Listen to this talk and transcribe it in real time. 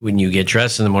When you get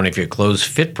dressed in the morning, if your clothes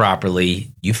fit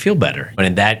properly, you feel better.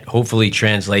 And that hopefully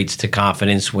translates to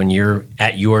confidence when you're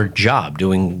at your job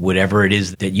doing whatever it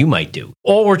is that you might do.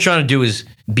 All we're trying to do is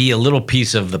be a little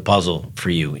piece of the puzzle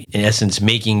for you. In essence,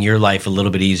 making your life a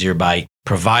little bit easier by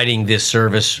providing this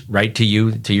service right to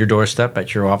you, to your doorstep,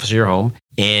 at your office or your home,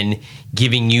 and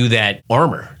giving you that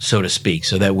armor, so to speak,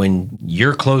 so that when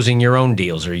you're closing your own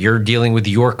deals or you're dealing with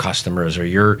your customers or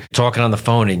you're talking on the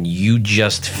phone and you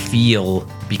just feel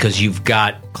because you've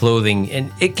got clothing,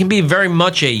 and it can be very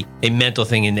much a mental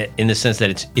thing in the sense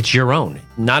that it's your own.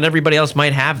 Not everybody else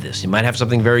might have this. You might have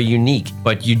something very unique,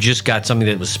 but you just got something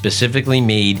that was specifically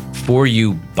made for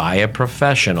you by a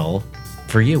professional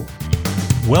for you.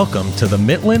 Welcome to the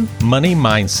Mitlin Money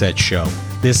Mindset Show.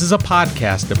 This is a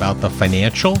podcast about the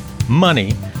financial,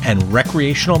 money, and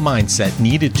recreational mindset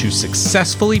needed to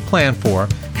successfully plan for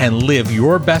and live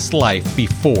your best life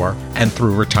before and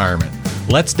through retirement.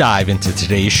 Let's dive into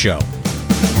today's show.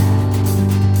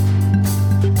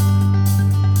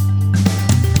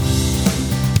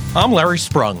 I'm Larry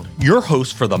Sprung, your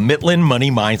host for the Mitlin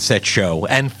Money Mindset Show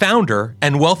and founder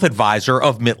and wealth advisor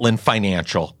of Mitlin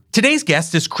Financial. Today's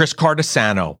guest is Chris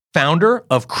Cardesano, founder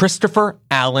of Christopher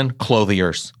Allen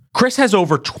Clothiers. Chris has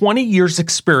over 20 years'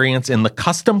 experience in the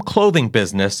custom clothing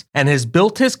business and has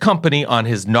built his company on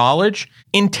his knowledge,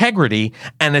 integrity,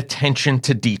 and attention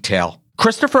to detail.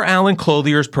 Christopher Allen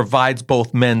Clothiers provides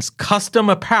both men's custom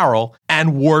apparel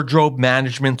and wardrobe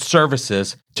management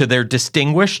services to their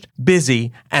distinguished,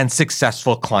 busy, and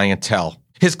successful clientele.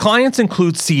 His clients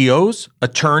include CEOs,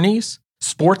 attorneys,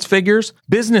 sports figures,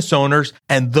 business owners,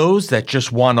 and those that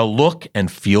just want to look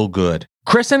and feel good.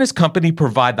 Chris and his company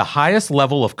provide the highest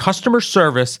level of customer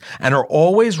service and are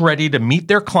always ready to meet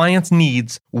their clients'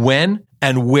 needs when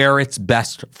and where it's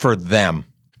best for them.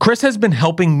 Chris has been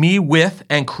helping me with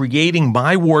and creating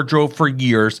my wardrobe for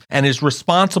years and is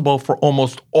responsible for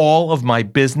almost all of my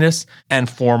business and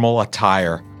formal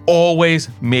attire, always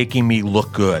making me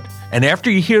look good. And after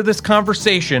you hear this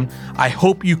conversation, I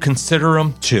hope you consider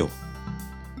him too.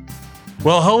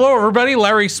 Well, hello, everybody.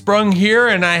 Larry Sprung here,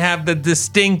 and I have the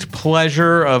distinct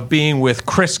pleasure of being with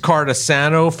Chris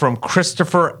Cardesano from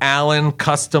Christopher Allen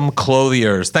Custom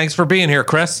Clothiers. Thanks for being here,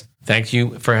 Chris. Thank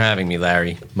you for having me,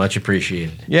 Larry. Much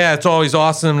appreciated. Yeah, it's always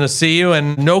awesome to see you,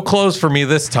 and no clothes for me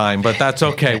this time, but that's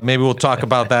okay. Maybe we'll talk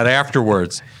about that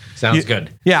afterwards. Sounds good.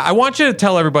 Yeah, I want you to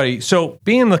tell everybody, so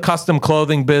being in the custom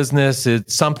clothing business,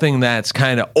 it's something that's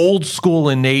kind of old school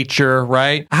in nature,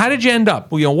 right? How did you end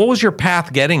up? What was your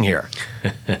path getting here?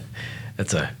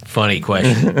 That's a funny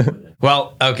question.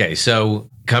 Well, okay, so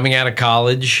coming out of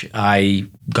college, I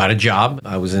got a job.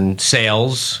 I was in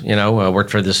sales, I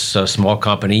worked for this small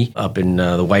company up in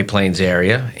the White Plains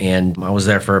area, and I was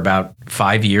there for about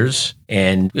 5 years,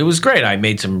 and it was great. I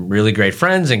made some really great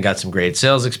friends and got some great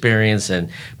sales experience,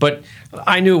 but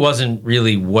I knew it wasn't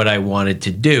really what I wanted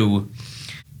to do.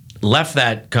 Left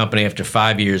that company after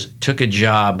 5 years, took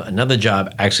another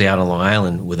job actually out on Long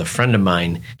Island with a friend of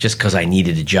mine just because I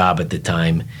needed a job at the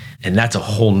time. And that's a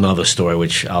whole nother story,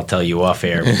 which I'll tell you off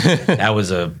air. That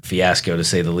was a fiasco to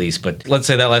say the least. But let's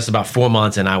say that lasted about 4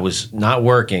 months and I was not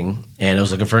working and I was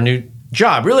looking for a new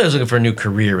job. Really, I was looking for a new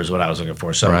career is what I was looking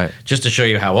for. So Just to show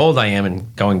you how old I am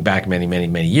and going back many, many,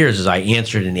 many years is I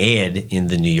answered an ad in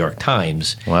the New York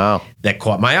Times. Wow. That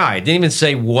caught my eye. It didn't even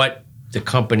say what the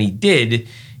company did.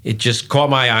 It just caught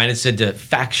my eye and it said to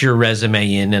fax your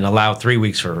resume in and allow 3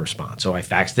 weeks for a response. So I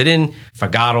faxed it in,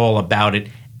 forgot all about it,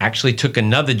 actually took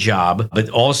another job. But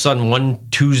all of a sudden, one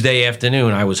Tuesday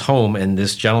afternoon, I was home and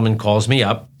this gentleman calls me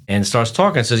up and starts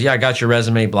talking and says, yeah, I got your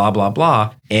resume, blah, blah,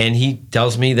 blah. And he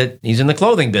tells me that he's in the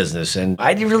clothing business. And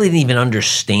I really didn't even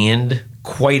understand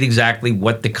quite exactly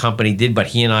what the company did, but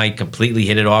he and I completely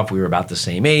hit it off. We were about the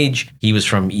same age. He was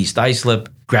from East Islip,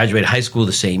 graduated high school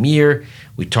the same year.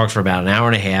 We talked for about an hour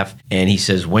and a half, and he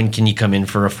says, when can you come in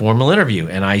for a formal interview?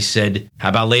 And I said, how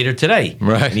about later today?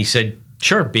 Right. And he said,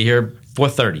 sure, be here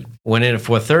 4:30. Went in at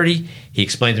 4:30. He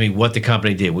explained to me what the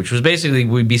company did, which was basically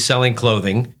we'd be selling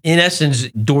clothing, in essence,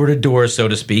 door to door, so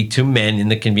to speak, to men in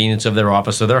the convenience of their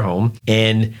office or their home.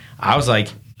 And I was like,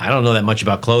 I don't know that much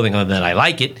about clothing other than I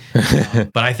like it,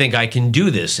 but I think I can do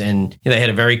this. And they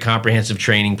had a very comprehensive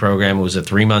training program. It was a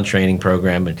 3-month training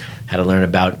program and had to learn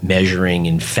about measuring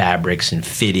and fabrics and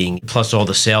fitting, plus all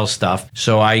the sales stuff.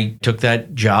 So I took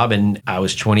that job and I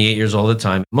was 28 years old at the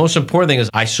time. Most important thing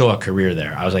is I saw a career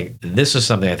there. I was like, this is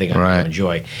something I think I'm going to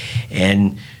enjoy.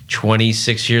 And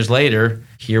 26 years later,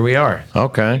 here we are.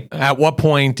 Okay. At what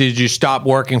point did you stop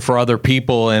working for other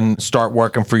people and start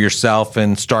working for yourself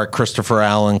and start Christopher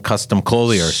Allen Custom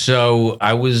Clothiers? So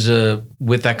I was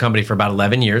with that company for about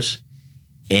 11 years.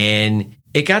 And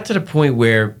it got to the point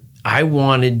where I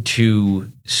wanted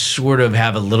to sort of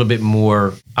have a little bit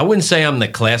more, I wouldn't say I'm the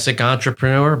classic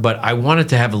entrepreneur, but I wanted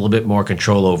to have a little bit more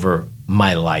control over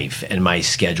my life and my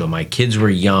schedule. My kids were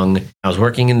young. I was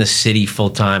working in the city full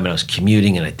time and I was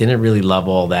commuting and I didn't really love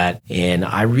all that. And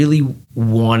I really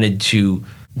wanted to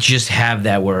just have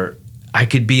that where I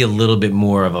could be a little bit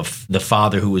more of the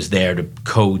father who was there to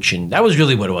coach. And that was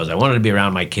really what it was. I wanted to be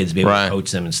around my kids, be able to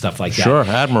coach them and stuff like that. Sure,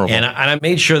 admirable. And I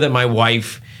made sure that my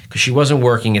wife, because she wasn't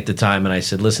working at the time, and I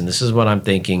said, listen, this is what I'm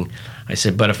thinking. I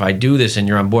said, but if I do this and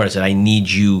you're on board, I said, I need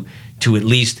you to at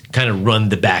least kind of run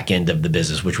the back end of the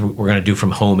business, which we're going to do from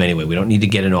home anyway. We don't need to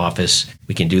get an office.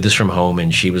 We can do this from home.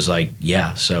 And she was like,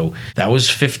 yeah. So that was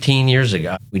 15 years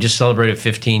ago. We just celebrated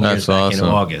 15 years back in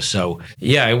August. So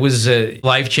yeah, it was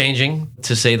life-changing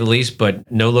to say the least,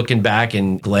 but no looking back,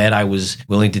 and glad I was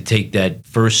willing to take that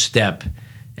first step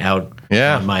out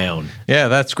on my own. Yeah,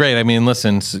 that's great. I mean,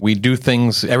 listen, we do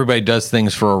things, everybody does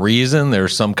things for a reason.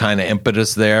 There's some kind of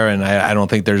impetus there, and I don't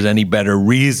think there's any better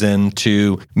reason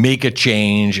to make a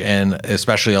change, and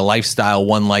especially a lifestyle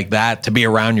one like that, to be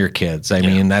around your kids. I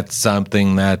mean, that's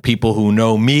something that people who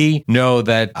know me know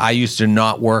that I used to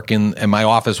not work in, and my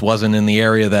office wasn't in the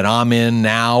area that I'm in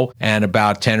now, and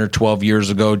about 10 or 12 years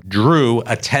ago, drew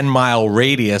a 10-mile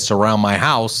radius around my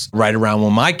house, right around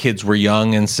when my kids were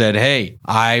young, and said, hey,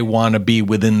 I want to be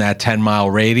within that 10-mile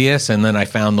radius. And then I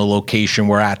found the location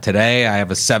we're at today. I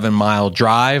have a 7-mile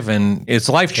drive, and it's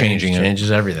life-changing. Changes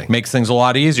everything. Makes things a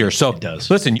lot easier. So it does.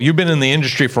 Listen, you've been in the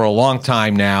industry for a long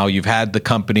time now. You've had the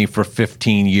company for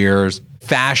 15 years.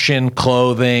 Fashion,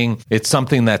 clothing, it's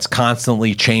something that's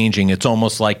constantly changing. It's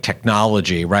almost like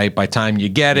technology, right? By the time you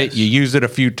get it, you use it a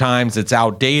few times, it's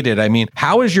outdated. I mean,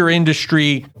 how has your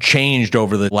industry changed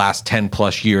over the last 10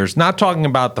 plus years? Not talking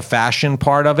about the fashion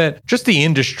part of it, just the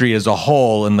industry as a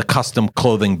whole in the custom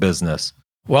clothing business.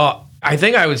 Well, I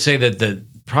think I would say that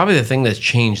probably the thing that's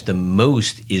changed the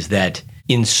most is that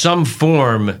in some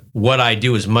form, what I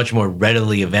do is much more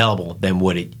readily available than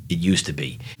what it used to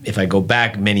be. If I go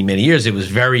back many, many years, it was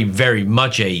very, very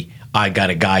much I got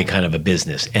a guy kind of a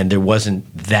business, and there wasn't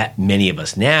that many of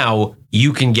us. Now,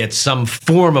 you can get some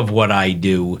form of what I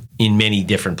do in many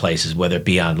different places, whether it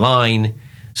be online.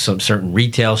 Some certain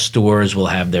retail stores will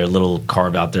have their little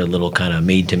carve out their little kind of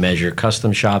made to measure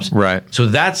custom shops. Right. So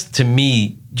that's, to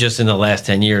me, just in the last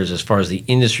 10 years, as far as the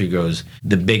industry goes,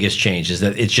 the biggest change is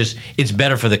that it's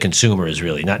better for the consumer, is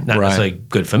really not necessarily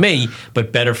good for me,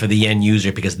 but better for the end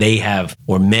user, because they have,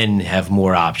 or men have,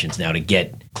 more options now to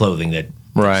get clothing that.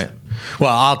 Right.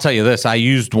 Well, I'll tell you this. I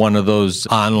used one of those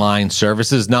online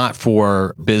services, not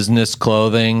for business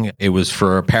clothing. It was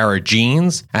for a pair of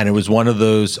jeans, and it was one of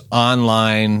those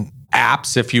online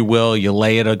apps, if you will. You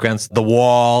lay it against the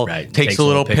wall, takes a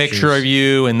little picture of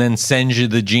you, and then sends you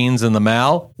the jeans in the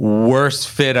mail. Worst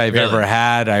fit I've ever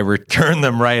had. I returned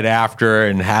them right after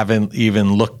and haven't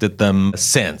even looked at them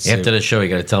since. After the show, you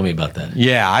got to tell me about that.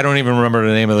 Yeah, I don't even remember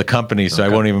the name of the company, so I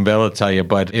won't even be able to tell you,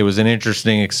 but it was an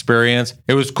interesting experience.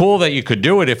 It was cool that you could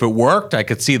do it. If it worked, I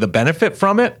could see the benefit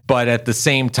from it, but at the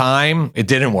same time, it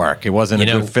didn't work. It wasn't a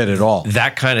good fit at all.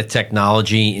 That kind of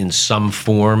technology in some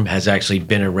form has actually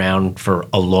been around for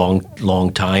a long,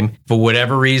 long time. For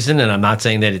whatever reason, and I'm not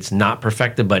saying that it's not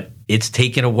perfected, but it's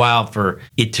taken a while for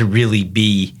it to really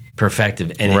be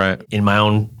perfected. And in my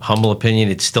own humble opinion,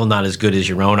 it's still not as good as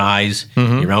your own eyes,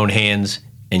 your own hands,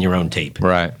 and your own tape.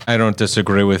 Right. I don't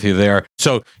disagree with you there.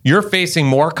 So you're facing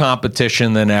more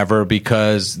competition than ever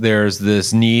because there's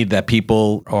this need that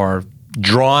people are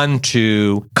drawn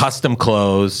to custom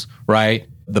clothes, right?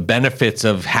 The benefits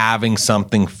of having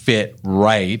something fit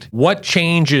right. What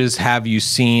changes have you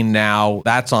seen now?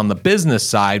 That's on the business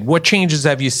side. What changes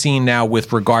have you seen now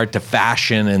with regard to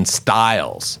fashion and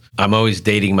styles? I'm always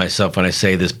dating myself when I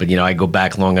say this, but I go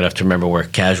back long enough to remember where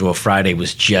Casual Friday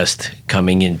was just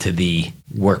coming into the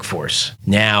workforce.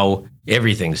 Now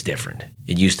everything's different.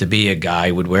 It used to be a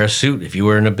guy would wear a suit. If you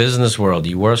were in a business world,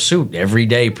 you wore a suit every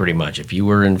day pretty much. If you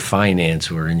were in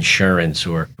finance or insurance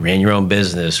or ran your own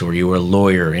business or you were a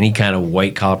lawyer, any kind of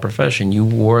white collar profession, you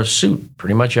wore a suit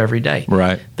pretty much every day.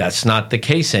 Right. That's not the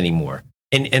case anymore.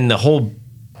 And the whole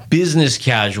business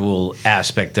casual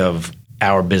aspect of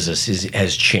our business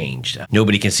has changed.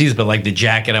 Nobody can see this, but like the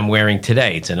jacket I'm wearing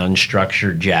today, it's an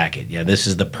unstructured jacket. Yeah, this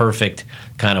is the perfect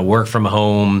kind of work from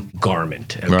home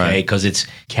garment, okay? Because it's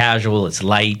casual, it's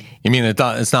light. You mean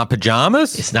it's not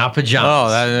pajamas? It's not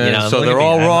pajamas. Oh, so they're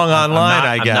all wrong online,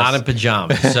 I guess. I'm not in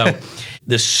pajamas. So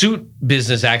the suit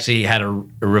business actually had a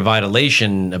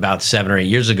revitalization about 7 or 8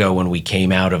 years ago when we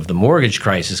came out of the mortgage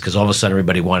crisis, because all of a sudden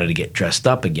everybody wanted to get dressed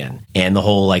up again. And the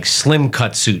whole slim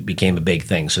cut suit became a big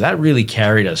thing. So that really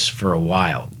carried us for a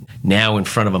while. now in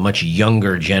front of a much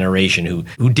younger generation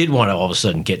who did want to all of a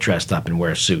sudden get dressed up and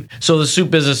wear a suit. So the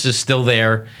suit business is still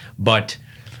there, but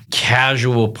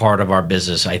casual part of our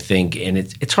business, I think, and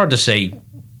it's hard to say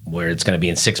where it's going to be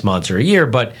in 6 months or a year,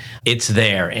 but it's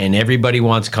there. And everybody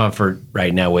wants comfort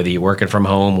right now, whether you're working from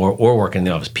home or working in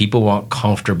the office. People want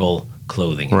comfortable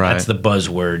clothing. Right. That's the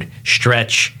buzzword.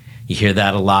 Stretch. You hear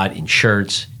that a lot in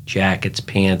shirts, jackets,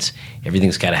 pants.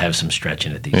 Everything's got to have some stretch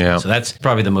in it these days. So that's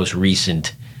probably the most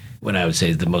recent, what I would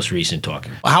say is the most recent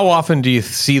talking. How often do you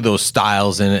see those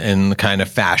styles and the kind of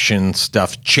fashion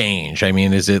stuff change? I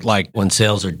mean, is it like when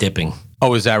sales are dipping?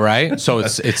 Oh, is that right? So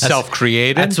it's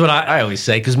self-created? That's what I always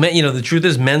say, because the truth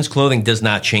is men's clothing does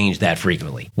not change that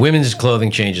frequently. Women's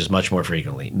clothing changes much more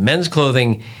frequently. Men's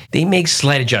clothing, they make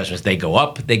slight adjustments. They go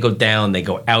up, they go down, they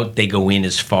go out, they go in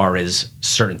as far as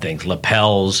certain things.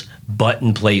 Lapels,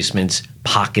 button placements,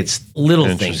 pockets,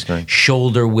 little things,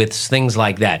 shoulder widths, things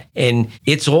like that. And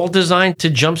it's all designed to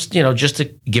just to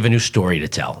give a new story to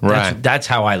tell. Right. That's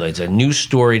how I look. It's a new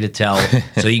story to tell.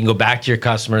 So you can go back to your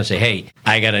customer and say, hey,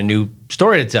 I got a new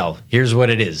story to tell. Here's what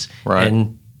it is. Right.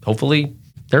 And hopefully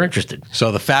they're interested.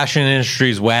 So the fashion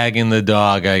industry's wagging the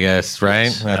dog, I guess, right?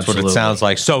 Yes, That's absolutely. what it sounds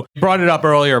like. So you brought it up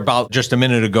earlier about just a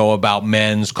minute ago about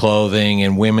men's clothing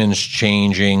and women's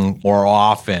changing more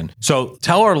often. So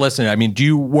tell our listeners, do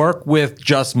you work with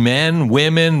just men,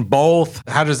 women, both?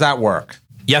 How does that work?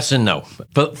 Yes and no.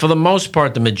 But for the most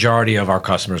part, the majority of our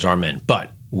customers are men.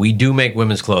 But we do make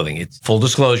women's clothing. It's full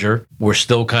disclosure. We're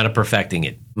still kind of perfecting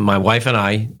it. My wife and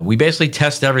I, we basically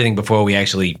test everything before we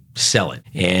actually sell it.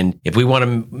 And if we want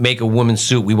to make a woman's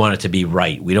suit, we want it to be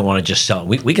right. We don't want to just sell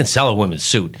it. We can sell a women's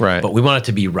suit, right, but we want it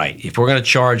to be right. If we're going to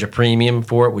charge a premium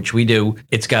for it, which we do,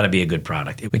 it's got to be a good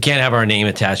product. We can't have our name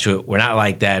attached to it. We're not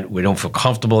like that. We don't feel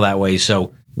comfortable that way.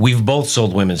 So we've both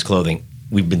sold women's clothing.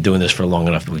 We've been doing this for long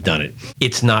enough that we've done it.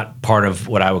 It's not part of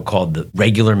what I would call the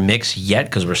regular mix yet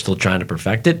because we're still trying to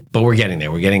perfect it, but we're getting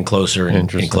there. We're getting closer and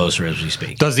closer as we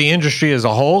speak. Does the industry as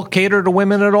a whole cater to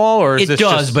women at all? Or is it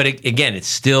does, but again, it's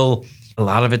still, a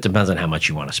lot of it depends on how much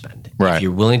you want to spend. Right. If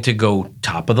you're willing to go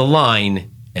top of the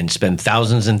line and spend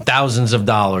thousands and thousands of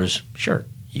dollars, sure,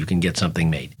 you can get something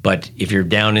made. But if you're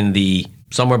down in the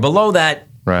somewhere below that,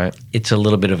 right, it's a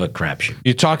little bit of a crapshoot.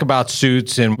 You talk about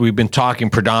suits, and we've been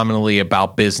talking predominantly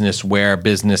about business wear,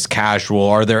 business casual.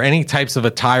 Are there any types of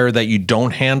attire that you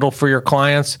don't handle for your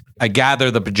clients? I gather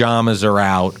the pajamas are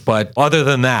out, but other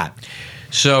than that?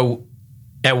 So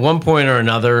at one point or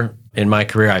another in my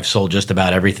career, I've sold just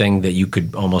about everything that you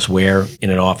could almost wear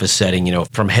in an office setting,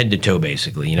 from head to toe,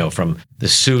 basically, from the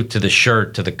suit to the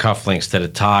shirt to the cufflinks to the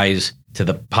ties to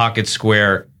the pocket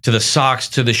square, to the socks,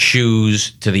 to the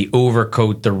shoes, to the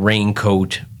overcoat, the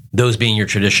raincoat, those being your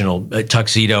traditional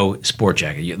tuxedo sport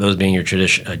jacket, those being your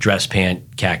traditional dress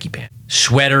pant, khaki pant.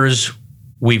 Sweaters,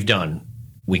 we've done.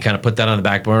 We kind of put that on the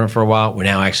back burner for a while. We're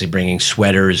now actually bringing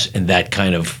sweaters and that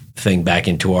kind of thing back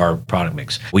into our product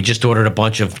mix. We just ordered a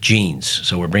bunch of jeans,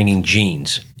 so we're bringing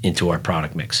jeans into our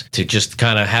product mix to just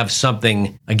kind of have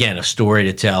something, again, a story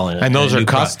to tell. And those are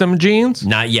custom jeans?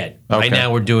 Not yet. Okay. Right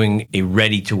now we're doing a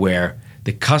ready-to-wear.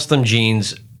 The custom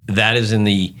jeans, that is in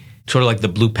the sort of like the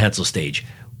blue pencil stage.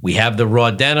 We have the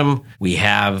raw denim. We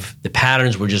have the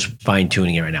patterns. We're just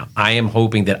fine-tuning it right now. I am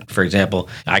hoping that, for example,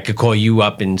 I could call you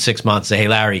up in 6 months and say, hey,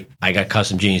 Larry, I got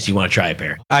custom jeans. Do you want to try a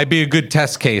pair? I'd be a good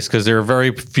test case because there are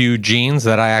very few jeans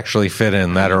that I actually fit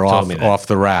in that are off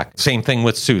the rack. Same thing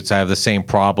with suits. I have the same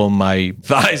problem. My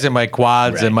thighs and my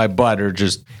quads and my butt are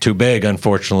just too big,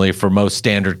 unfortunately, for most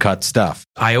standard cut stuff.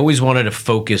 I always wanted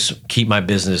to keep my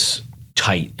business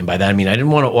tight. And by that, I mean, I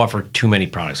didn't want to offer too many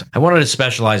products. I wanted to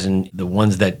specialize in the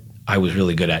ones that I was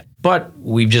really good at. But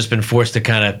we've just been forced to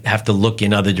kind of have to look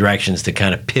in other directions to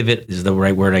kind of pivot is the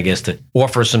right word, I guess, to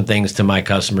offer some things to my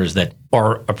customers that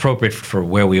are appropriate for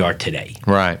where we are today.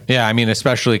 Right. Yeah. I mean,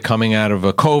 especially coming out of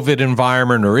a COVID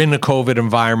environment or in a COVID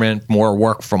environment, more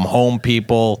work from home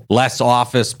people, less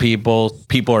office people.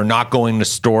 People are not going to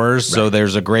stores. Right. So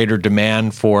there's a greater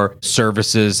demand for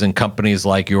services and companies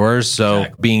like yours. So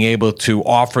being able to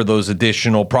offer those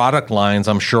additional product lines,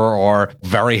 I'm sure, are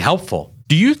very helpful.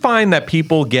 Do you find that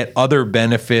people get other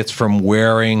benefits from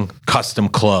wearing custom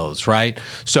clothes, right?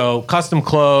 So custom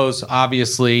clothes,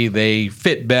 obviously, they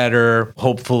fit better,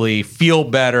 hopefully feel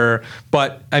better.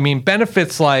 But I mean,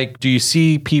 benefits like, do you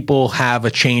see people have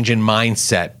a change in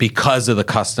mindset because of the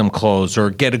custom clothes or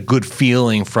get a good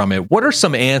feeling from it? What are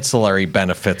some ancillary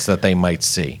benefits that they might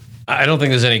see? I don't think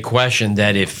there's any question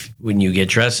that when you get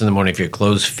dressed in the morning, if your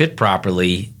clothes fit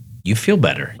properly, you feel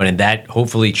better. And that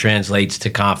hopefully translates to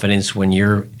confidence when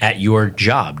you're at your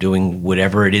job doing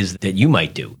whatever it is that you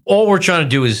might do. All we're trying to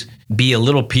do is be a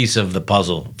little piece of the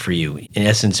puzzle for you. In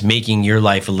essence, making your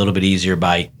life a little bit easier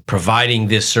by providing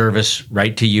this service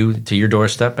right to you, to your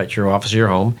doorstep, at your office or your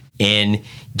home, and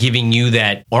giving you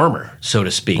that armor, so to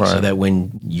speak, Right. so that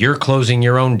when you're closing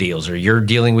your own deals or you're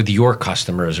dealing with your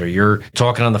customers or you're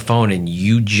talking on the phone and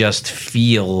you just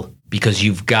feel, because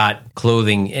you've got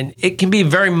clothing, and it can be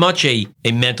very much a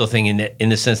mental thing in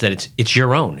the sense that it's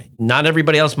your own. Not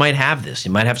everybody else might have this.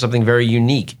 You might have something very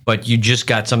unique, but you just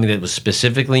got something that was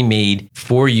specifically made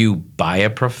for you by a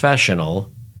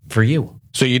professional for you.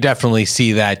 So you definitely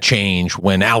see that change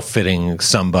when outfitting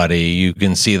somebody. You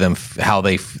can see them, how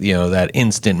they, that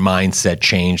instant mindset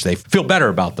change. They feel better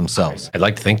about themselves. I'd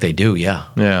like to think they do, yeah.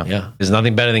 Yeah. There's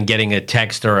nothing better than getting a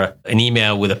text or an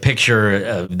email with a picture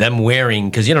of them wearing,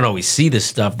 because you don't always see this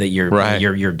stuff that you're Right.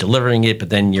 you're delivering it, but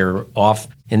then you're off.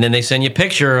 And then they send you a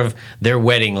picture of their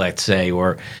wedding, let's say,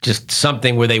 or just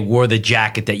something where they wore the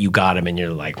jacket that you got them, and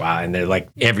you're like, wow. And they're like,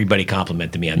 everybody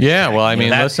complimented me on the Yeah, jacket. well, I mean,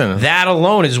 listen. That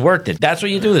alone is worth it. That's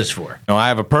what you do this for. I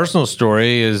have a personal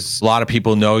story. Is a lot of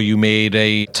people know you made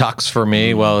a tux for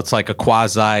me. Well, it's like a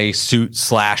quasi suit /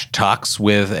 tux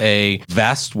with a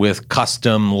vest with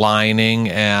custom lining,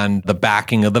 and the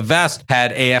backing of the vest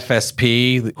had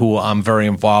AFSP, who I'm very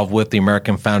involved with, the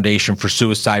American Foundation for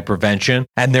Suicide Prevention,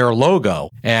 and their logo.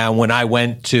 And when I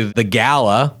went to the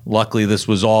gala, luckily this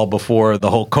was all before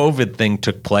the whole COVID thing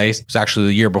took place. It was actually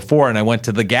the year before, and I went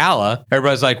to the gala.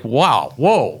 Everybody's like, wow,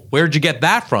 whoa, where'd you get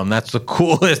that from? That's the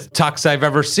coolest tux I've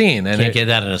ever seen. And Can't get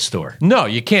that in a store. no,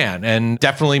 you can't. And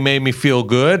definitely made me feel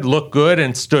good, look good,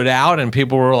 and stood out. And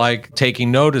people were like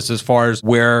taking notice as far as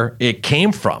where it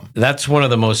came from. That's one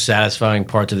of the most satisfying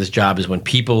parts of this job, is when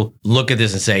people look at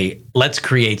this and say, let's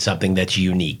create something that's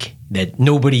unique, that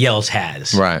nobody else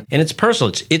has. Right. And it's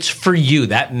personal. It's for you.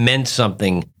 That meant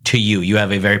something to you. You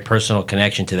have a very personal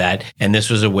connection to that. And this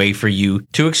was a way for you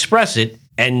to express it.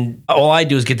 And all I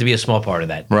do is get to be a small part of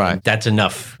that. Right. That's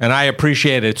enough. And I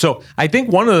appreciate it. So I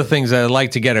think one of the things that I'd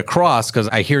like to get across, because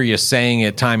I hear you saying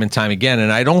it time and time again,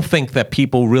 and I don't think that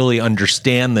people really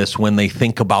understand this when they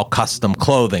think about custom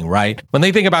clothing, right? When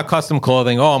they think about custom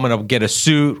clothing, oh, I'm going to get a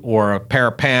suit or a pair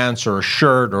of pants or a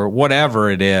shirt or whatever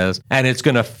it is, and it's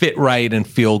going to fit right and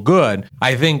feel good.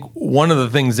 I think one of the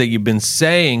things that you've been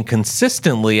saying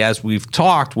consistently as we've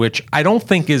talked, which I don't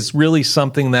think is really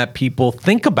something that people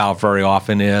think about very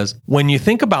often, is when you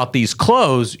think about these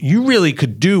clothes, you really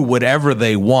could do whatever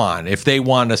they want. If they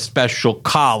want a special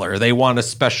collar, they want a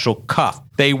special cuff,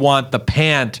 they want the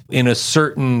pant in a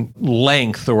certain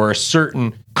length or a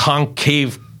certain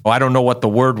concave, I don't know what the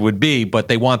word would be, but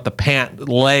they want the pant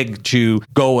leg to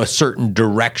go a certain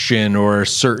direction or a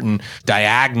certain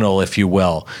diagonal, if you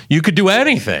will. You could do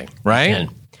anything, right? And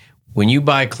when you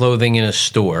buy clothing in a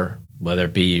store, whether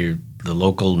it be the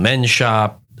local men's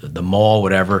shop, the mall,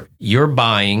 whatever, you're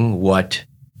buying what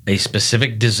a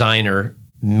specific designer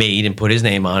made and put his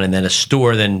name on, and then a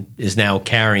store then is now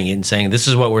carrying it and saying, this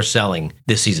is what we're selling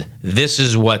this season. This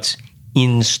is what's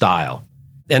in style.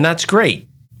 And that's great.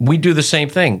 We do the same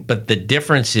thing, but the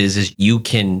difference is you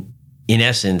can, in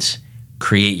essence,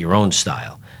 create your own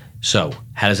style. So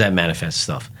how does that manifest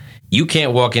itself? You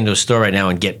can't walk into a store right now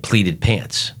and get pleated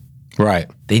pants. Right.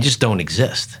 They just don't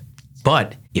exist.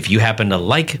 But if you happen to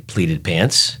like pleated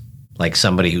pants, like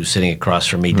somebody who's sitting across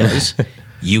from me does,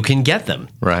 you can get them.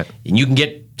 Right. And you can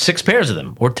get 6 pairs of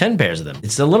them or 10 pairs of them.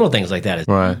 It's the little things like that.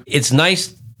 Right. It's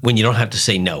nice when you don't have to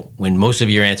say no, when most of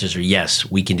your answers are yes,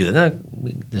 we can do that.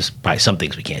 There's probably some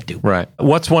things we can't do. Right.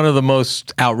 What's one of the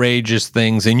most outrageous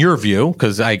things in your view?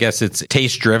 Because I guess it's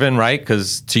taste driven, right?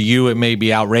 Because to you, it may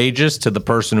be outrageous. To the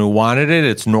person who wanted it,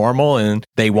 it's normal and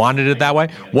they wanted it that way.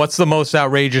 What's the most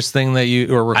outrageous thing that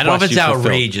you, or request I don't know if it's you fulfilled?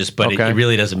 outrageous, but it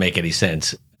really doesn't make any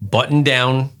sense. Button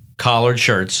down collared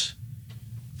shirts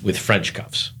with French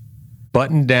cuffs.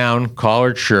 Button down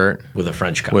collared shirt With a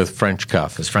French cuff. with French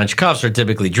cuff. Because French cuffs are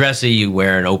typically dressy. You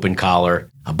wear an open collar.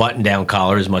 A button-down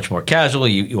collar is much more casual.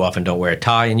 You often don't wear a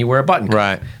tie, and you wear a button cuff.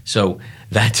 Right. So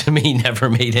that, to me,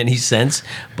 never made any sense.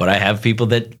 But I have people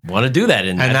that want to do that.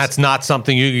 And that's not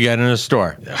something you can get in a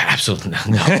store. absolutely no.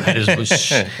 That is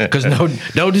because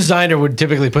no designer would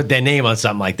typically put their name on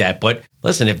something like that. But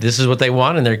listen, if this is what they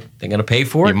want and they're going to pay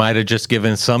for it, You might have just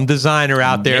given some designer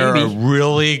out there Maybe. a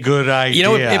really good idea. you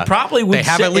know, it probably would. They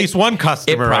have at least one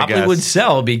customer, It probably I guess. would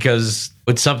sell because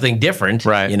it's something different,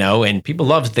 Right. You know, and people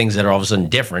love things that are all of a sudden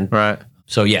different, Right.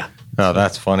 So yeah, Oh,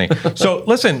 that's funny. So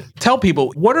listen, tell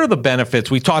people, what are the benefits?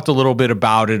 We talked a little bit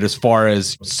about it as far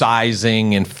as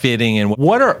sizing and fitting, and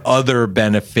what are other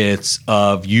benefits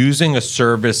of using a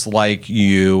service like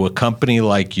you, a company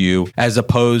like you, as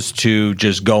opposed to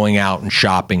just going out and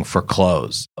shopping for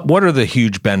clothes? What are the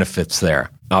huge benefits there?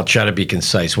 I'll try to be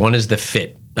concise. One is the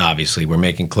fit. Obviously, we're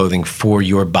making clothing for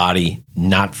your body,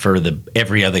 not for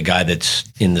every other guy that's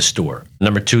in the store.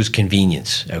 Number two is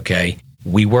convenience, okay?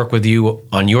 We work with you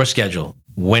on your schedule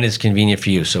when it's convenient for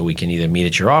you. So we can either meet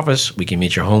at your office, we can meet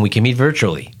at your home, we can meet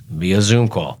virtually via Zoom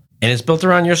call. And it's built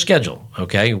around your schedule,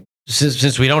 okay?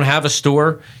 Since we don't have a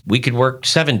store, we could work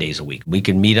 7 days a week. We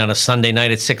could meet on a Sunday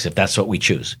night at 6 if that's what we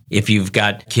choose. If you've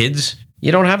got kids,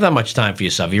 you don't have that much time for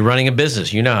yourself. You're running a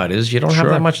business. You know how it is. You don't have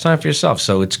that much time for yourself.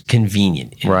 So it's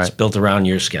convenient. It's built around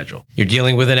your schedule. You're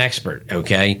dealing with an expert,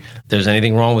 okay? If there's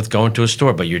anything wrong with going to a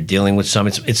store, but you're dealing with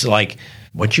it's like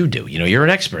what you do. You're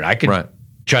an expert. I could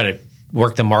try to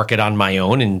work the market on my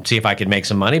own and see if I could make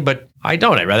some money, but I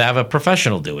don't. I'd rather have a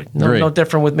professional do it. No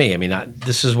different with me. I mean,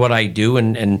 this is what I do,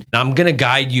 and I'm going to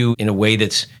guide you in a way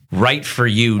that's right for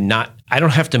you. I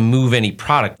don't have to move any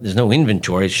product. There's no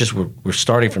inventory. It's just we're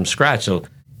starting from scratch. So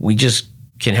we just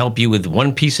can help you with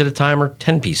one piece at a time or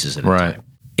 10 pieces at a time.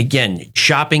 Again,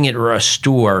 shopping at a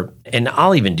store, and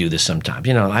I'll even do this sometimes.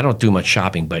 I don't do much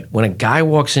shopping, but when a guy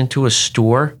walks into a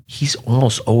store, he's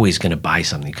almost always going to buy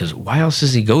something, because why else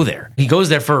does he go there? He goes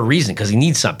there for a reason, because he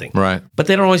needs something. Right. But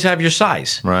they don't always have your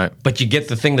size. Right. But you get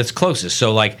the thing that's closest.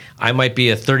 So like I might be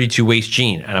a 32 waist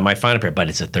jean and I might find a pair, but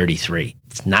it's a 33.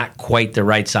 It's not quite the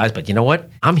right size, but you know what?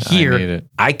 I'm here.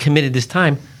 I committed this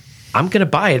time. I'm going to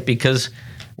buy it, because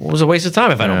it was a waste of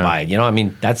time if I don't buy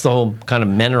it. That's the whole kind of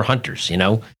men are hunters,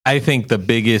 I think the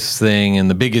biggest thing and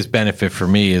the biggest benefit for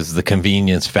me is the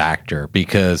convenience factor,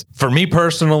 because for me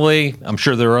personally, I'm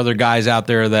sure there are other guys out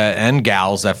there and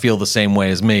gals that feel the same way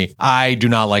as me. I do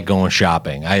not like going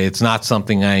shopping. It's not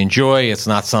something I enjoy. It's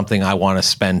not something I want to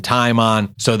spend time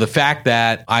on. So the fact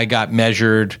that I got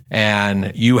measured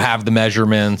and you have the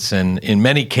measurements, and in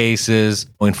many cases,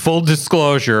 in full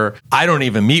disclosure, I don't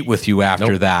even meet with you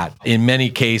after that. In many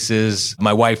cases,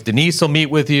 my wife Denise will meet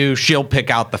with you. She'll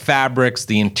pick out the fabrics,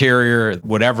 the interior,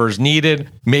 whatever's needed.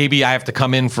 Maybe I have to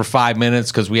come in for 5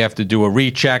 minutes because we have to do a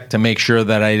recheck to make sure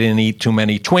that I didn't eat too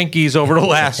many Twinkies over the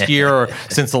last year or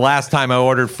since the last time I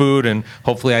ordered food, and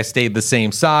hopefully I stayed the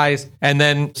same size. And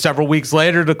then several weeks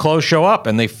later, the clothes show up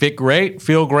and they fit great,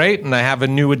 feel great, and I have a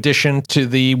new addition to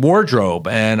the wardrobe.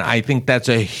 And I think that's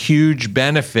a huge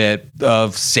benefit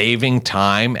of saving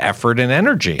time, effort, and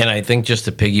energy. And I think just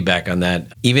to piggyback on that,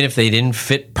 even if they didn't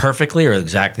fit perfectly or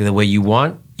exactly the way you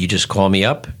want, you just call me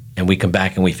up and we come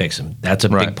back and we fix them. That's a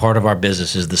big part of our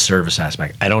business, is the service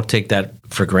aspect. I don't take that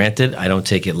for granted. I don't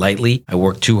take it lightly. I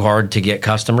work too hard to get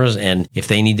customers, and if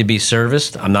they need to be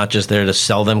serviced, I'm not just there to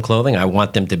sell them clothing. I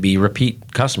want them to be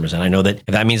repeat customers. And I know that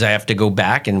if that means I have to go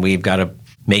back and we've got to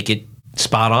make it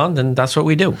spot on, then that's what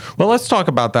we do. Well, let's talk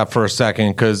about that for a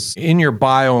second, because in your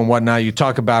bio and whatnot, you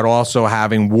talk about also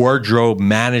having wardrobe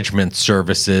management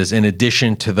services in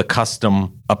addition to the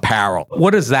custom apparel.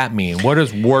 What does that mean? What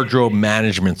does wardrobe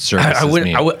management services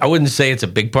mean? I wouldn't say it's a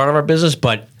big part of our business,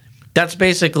 but that's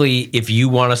basically if you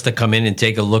want us to come in and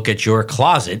take a look at your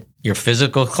closet, your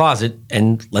physical closet,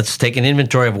 and let's take an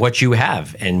inventory of what you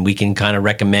have, and we can kind of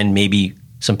recommend maybe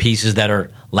some pieces that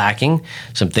are lacking,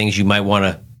 some things you might want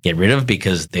to get rid of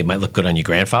because they might look good on your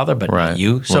grandfather, but not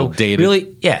you. So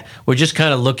really, we're just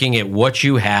kind of looking at what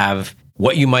you have,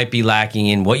 what you might be lacking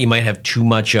in, what you might have too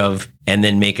much of, and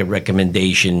then make a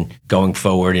recommendation going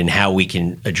forward and how we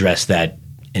can address that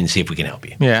and see if we can help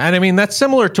you. Yeah, and I mean, that's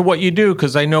similar to what you do,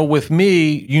 because I know with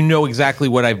me, you know exactly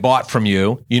what I bought from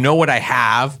you. You know what I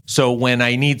have. So when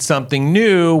I need something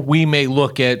new, we may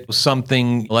look at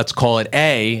something, let's call it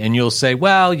A, and you'll say,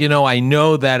 well, I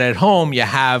know that at home you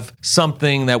have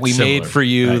something that we made for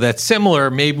you that's similar.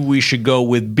 Maybe we should go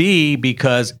with B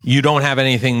because you don't have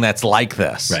anything that's like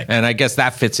this. Right. And I guess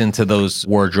that fits into those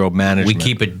wardrobe management. We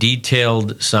keep a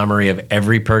detailed summary of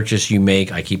every purchase you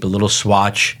make. I keep a little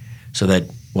swatch so that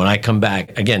when I come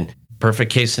back, again, perfect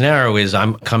case scenario is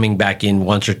I'm coming back in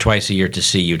once or twice a year to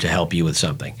see you, to help you with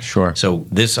something. Sure. So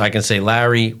this, I can say,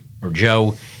 Larry or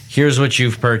Joe, here's what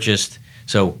you've purchased.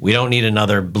 So we don't need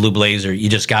another blue blazer. You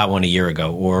just got one a year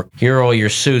ago. Or here are all your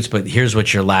suits, but here's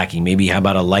what you're lacking. Maybe how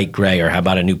about a light gray, or how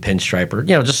about a new pinstripe, or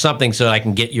just something so that I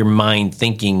can get your mind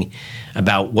thinking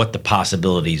about what the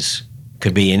possibilities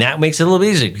could be. And that makes it a little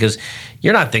easier, because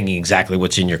you're not thinking exactly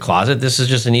what's in your closet. This is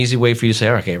just an easy way for you to say,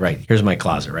 okay, right, here's my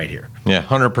closet right here. Yeah,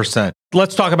 100%.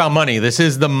 Let's talk about money. This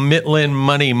is the Mitlin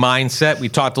Money Mindset. We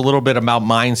talked a little bit about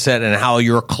mindset and how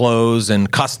your clothes and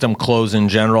custom clothes in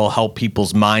general help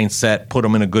people's mindset, put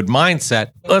them in a good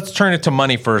mindset. Let's turn it to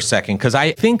money for a second, because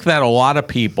I think that a lot of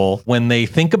people, when they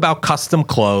think about custom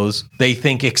clothes, they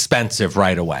think expensive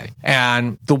right away.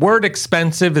 And the word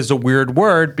expensive is a weird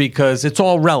word because it's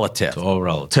all relative. It's all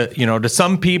relative. To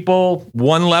some people,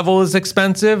 one level is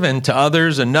expensive, and to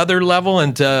others, another level,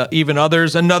 and to even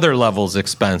others, another level is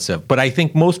expensive. But I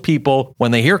think most people, when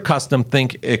they hear custom,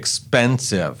 think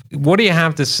expensive. What do you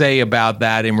have to say about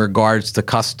that in regards to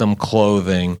custom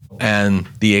clothing and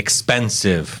the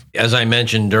expensive? As I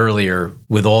mentioned earlier,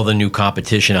 with all the new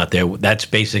competition out there, that's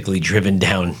basically driven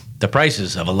down the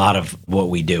prices of a lot of what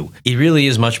we do. It really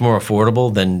is much more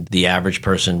affordable than the average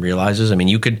person realizes. I mean,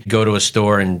 you could go to a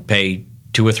store and pay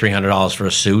 $200 or $300 for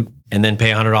a suit and then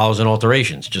pay $100 in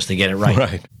alterations just to get it right.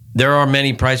 Right. There are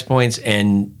many price points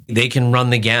and they can run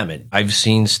the gamut. I've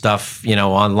seen stuff,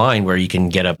 online where you can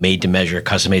get a made-to-measure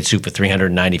custom-made suit for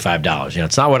 $395.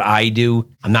 It's not what I do.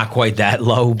 I'm not quite that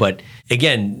low, but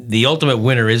again, the ultimate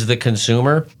winner is the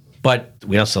consumer. But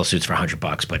we don't sell suits for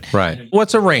 $100. But right.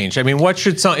 What's a range? I mean,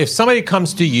 if somebody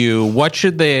comes to you, what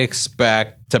should they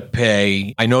expect to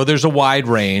pay? I know there's a wide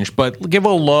range, but give a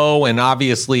low, and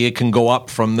obviously it can go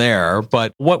up from there.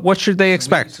 But what should they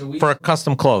expect for a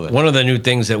custom clothing? One of the new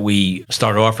things that we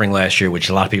started offering last year, which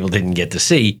a lot of people didn't get to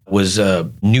see, was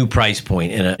a new price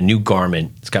point in a new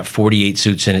garment. It's got 48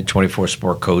 suits in it, 24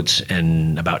 sport coats,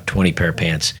 and about 20 pair of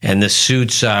pants. And the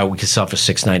suits we could sell for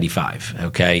 $695.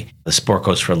 Okay, the sport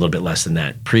coats for a little bit less than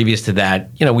that. Previous to that,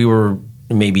 we were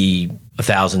maybe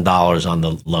 $1,000 on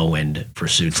the low end for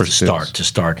suits to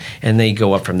start, and they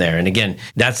go up from there. And again,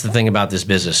 that's the thing about this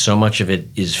business. So much of it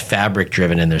is fabric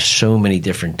driven, and there's so many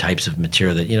different types of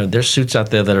material that there's suits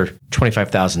out there that are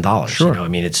 $25,000. Sure, I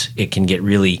mean it can get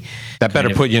really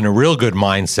put you in a real good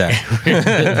mindset,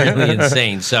 really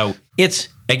insane. So it's,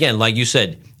 again, like you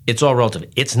said, it's all relative.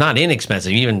 It's not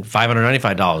inexpensive. Even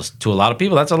 $595 to a lot of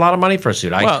people, that's a lot of money for a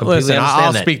suit. I completely understand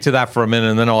I'll that. speak to that for a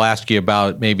minute, and then I'll ask you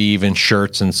about maybe even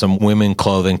shirts and some women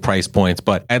clothing price points.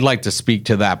 But I'd like to speak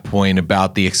to that point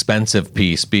about the expensive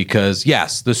piece, because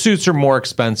yes, the suits are more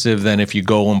expensive than if you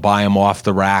go and buy them off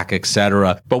the rack,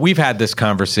 etc. But we've had this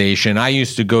conversation. I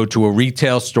used to go to a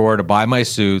retail store to buy my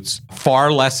suits,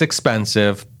 far less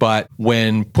expensive. But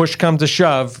when push comes to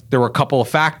shove, there were a couple of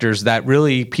factors that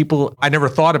really I never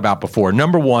thought about before.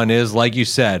 Number one is, like you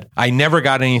said, I never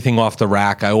got anything off the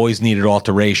rack. I always needed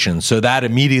alterations. So that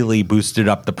immediately boosted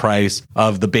up the price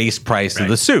of the base price of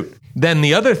the suit. Then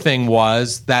the other thing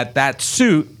was that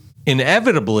suit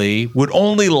inevitably would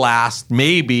only last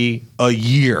maybe a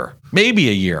year. Maybe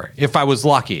a year, if I was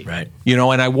lucky. Right.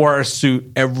 And I wore a suit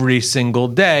every single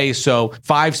day. So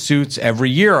 5 suits every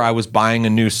year, I was buying a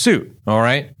new suit. All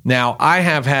right. Now, I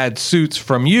have had suits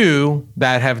from you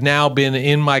that have now been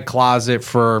in my closet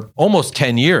for almost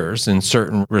 10 years in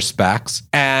certain respects,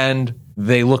 and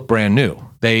they look brand new.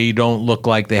 They don't look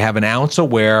like they have an ounce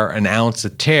of wear, an ounce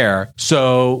of tear.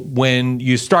 So when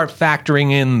you start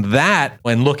factoring in that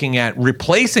and looking at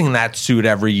replacing that suit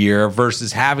every year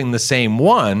versus having the same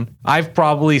one, I've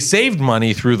probably saved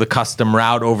money through the custom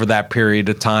route over that period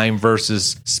of time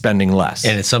versus spending less.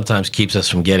 And it sometimes keeps us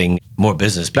from getting more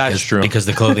business because, That's true. because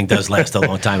the clothing does last a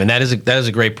long time. And that is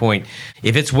a great point.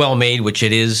 If it's well made, which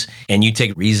it is, and you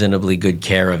take reasonably good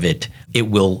care of it, it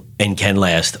will and can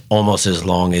last almost as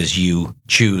long as you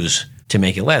choose to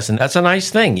make it last. And that's a nice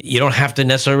thing. You don't have to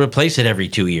necessarily replace it every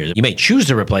 2 years. You may choose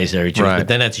to replace it every 2 years, but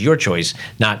then that's your choice,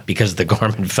 not because the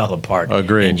garment fell apart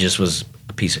Agreed. and just was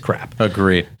a piece of crap.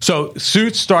 Agreed. So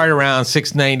suits start around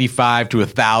 $695 to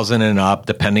 $1,000 and up,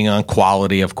 depending on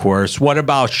quality, of course. What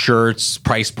about shirts,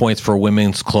 price points for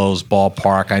women's clothes,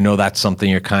 ballpark? I know that's something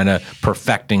you're kind of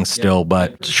perfecting still,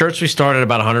 but Shirts we start at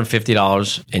about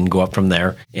 $150 and go up from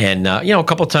there. And, a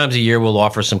couple times a year we'll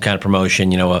offer some kind of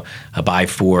promotion, a buy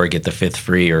 4, get the 5th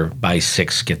free, or buy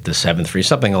 6, get the 7th free,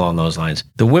 something along those lines.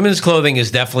 The women's clothing is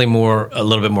definitely a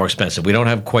little bit more expensive. We don't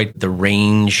have quite the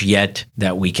range yet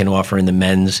that we can offer in the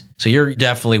men's. So you're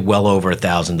definitely well over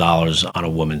 $1,000 on a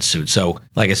woman's suit. So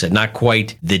like I said, not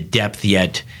quite the depth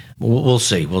yet. We'll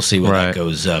see. We'll see where that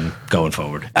goes going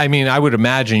forward. I mean, I would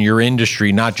imagine your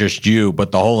industry, not just you,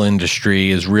 but the whole industry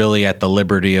is really at the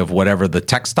liberty of whatever the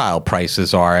textile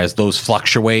prices are. As those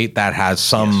fluctuate, that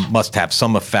has must have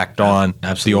some effect on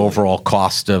the overall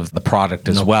cost of the product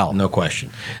as well. No question.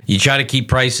 You try to keep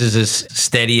prices as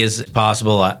steady as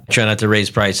possible. I try not to raise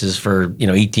prices for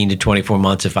 18 to 24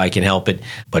 months if I can help it.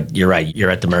 But you're right. You're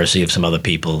at the mercy of some other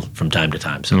people from time to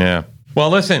time. So. Yeah. Well,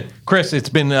 listen, Chris, it's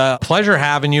been a pleasure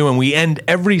having you, and we end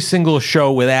every single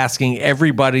show with asking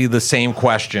everybody the same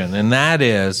question, and that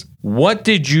is, what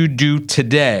did you do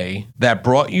today that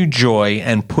brought you joy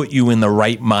and put you in the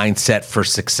right mindset for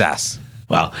success?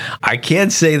 Well, I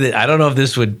can't say that. I don't know if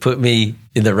this would put me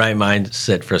in the right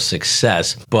mindset for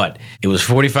success, but it was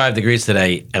 45 degrees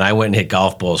today, and I went and hit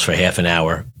golf balls for half an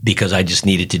hour because I just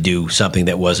needed to do something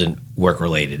that wasn't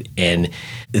work-related. And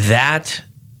that,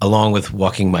 along with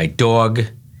walking my dog,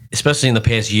 especially in the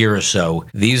past year or so,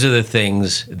 these are the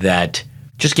things that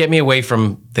just get me away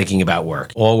from thinking about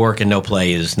work. All work and no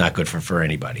play is not good for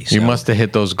anybody. So you must have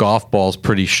hit those golf balls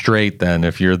pretty straight then,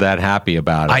 if you're that happy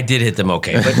about it. I did hit them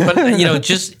okay. But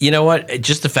just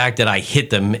the fact that I hit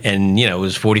them and, it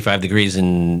was 45 degrees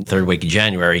in third week of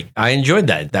January, I enjoyed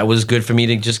that. That was good for me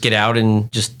to just get out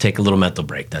and just take a little mental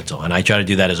break. That's all. And I try to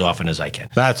do that as often as I can.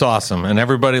 That's awesome. And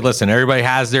everybody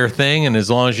has their thing. And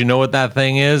as long as you know what that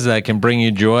thing is that can bring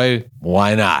you joy,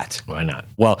 why not? Why not?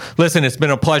 Well, listen, it's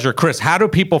been a pleasure. Chris, how do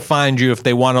people find you if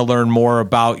they want to learn more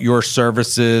about your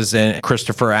services and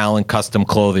Christopher Allen Custom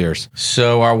Clothiers?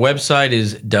 So our website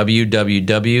is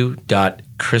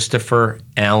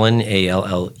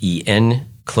www.ChristopherAllen,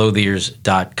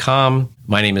 Clothiers.com.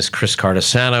 My name is Chris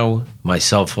Cardesano. My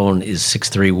cell phone is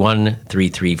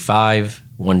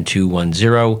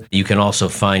 631-335-1210. You can also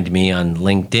find me on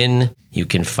LinkedIn. You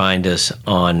can find us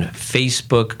on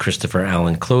Facebook, Christopher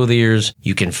Allen Clothiers.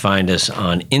 You can find us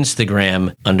on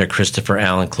Instagram under Christopher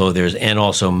Allen Clothiers, and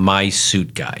also My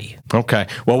Suit Guy. Okay.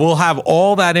 Well, we'll have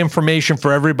all that information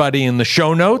for everybody in the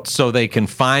show notes so they can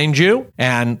find you.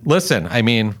 And listen,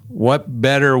 what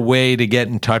better way to get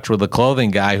in touch with a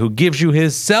clothing guy who gives you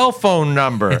his cell phone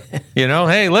number?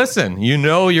 Hey, listen,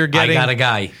 you're getting... I got a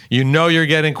guy. You're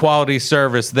getting quality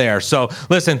service there. So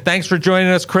listen, thanks for joining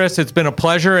us, Chris. It's been a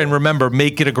pleasure. And remember,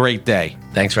 make it a great day.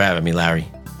 Thanks for having me, Larry.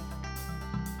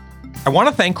 I want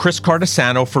to thank Chris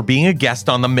Cardesano for being a guest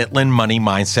on the Mitlin Money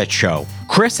Mindset Show.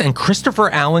 Chris and Christopher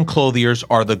Allen Clothiers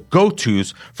are the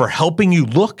go-tos for helping you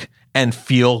look and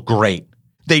feel great.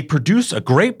 They produce a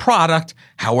great product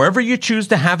however you choose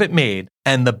to have it made,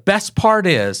 and the best part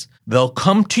is they'll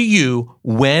come to you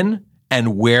when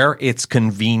and where it's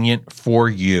convenient for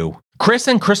you. Chris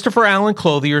and Christopher Allen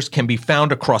Clothiers can be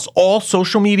found across all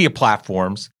social media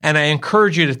platforms, and I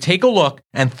encourage you to take a look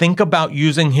and think about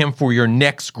using him for your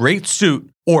next great suit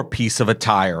or piece of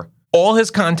attire. All his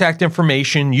contact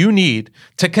information you need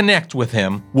to connect with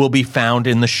him will be found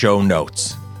in the show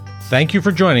notes. Thank you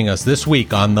for joining us this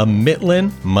week on the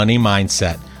Mitlin Money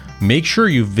Mindset. Make sure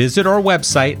you visit our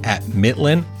website at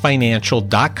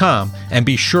mitlinfinancial.com and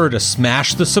be sure to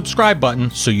smash the subscribe button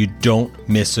so you don't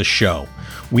miss a show.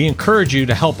 We encourage you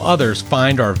to help others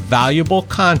find our valuable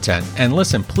content. And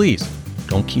listen, please,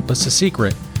 don't keep us a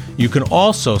secret. You can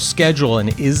also schedule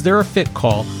an Is There a Fit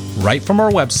call right from our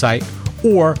website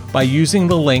or by using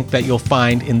the link that you'll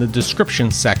find in the description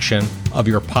section of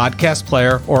your podcast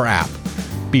player or app.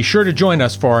 Be sure to join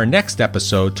us for our next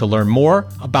episode to learn more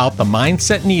about the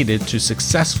mindset needed to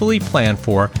successfully plan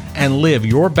for and live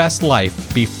your best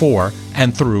life before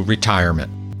and through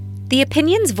retirement. The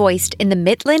opinions voiced in the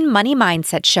Mitlin Money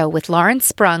Mindset Show with Lawrence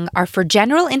Sprung are for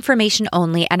general information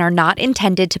only and are not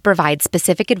intended to provide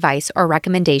specific advice or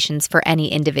recommendations for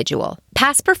any individual.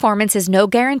 Past performance is no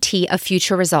guarantee of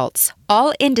future results.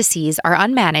 All indices are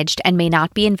unmanaged and may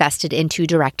not be invested into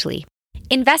directly.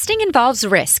 Investing involves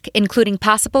risk, including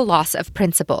possible loss of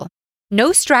principal.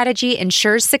 No strategy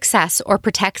ensures success or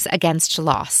protects against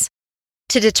loss.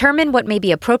 To determine what may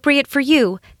be appropriate for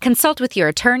you, consult with your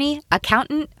attorney,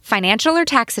 accountant, financial or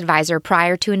tax advisor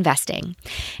prior to investing.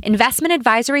 Investment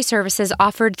advisory services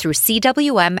offered through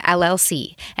CWM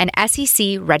LLC, an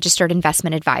SEC-registered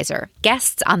investment advisor.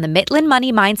 Guests on the Mitlin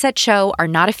Money Mindset Show are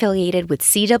not affiliated with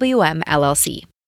CWM LLC.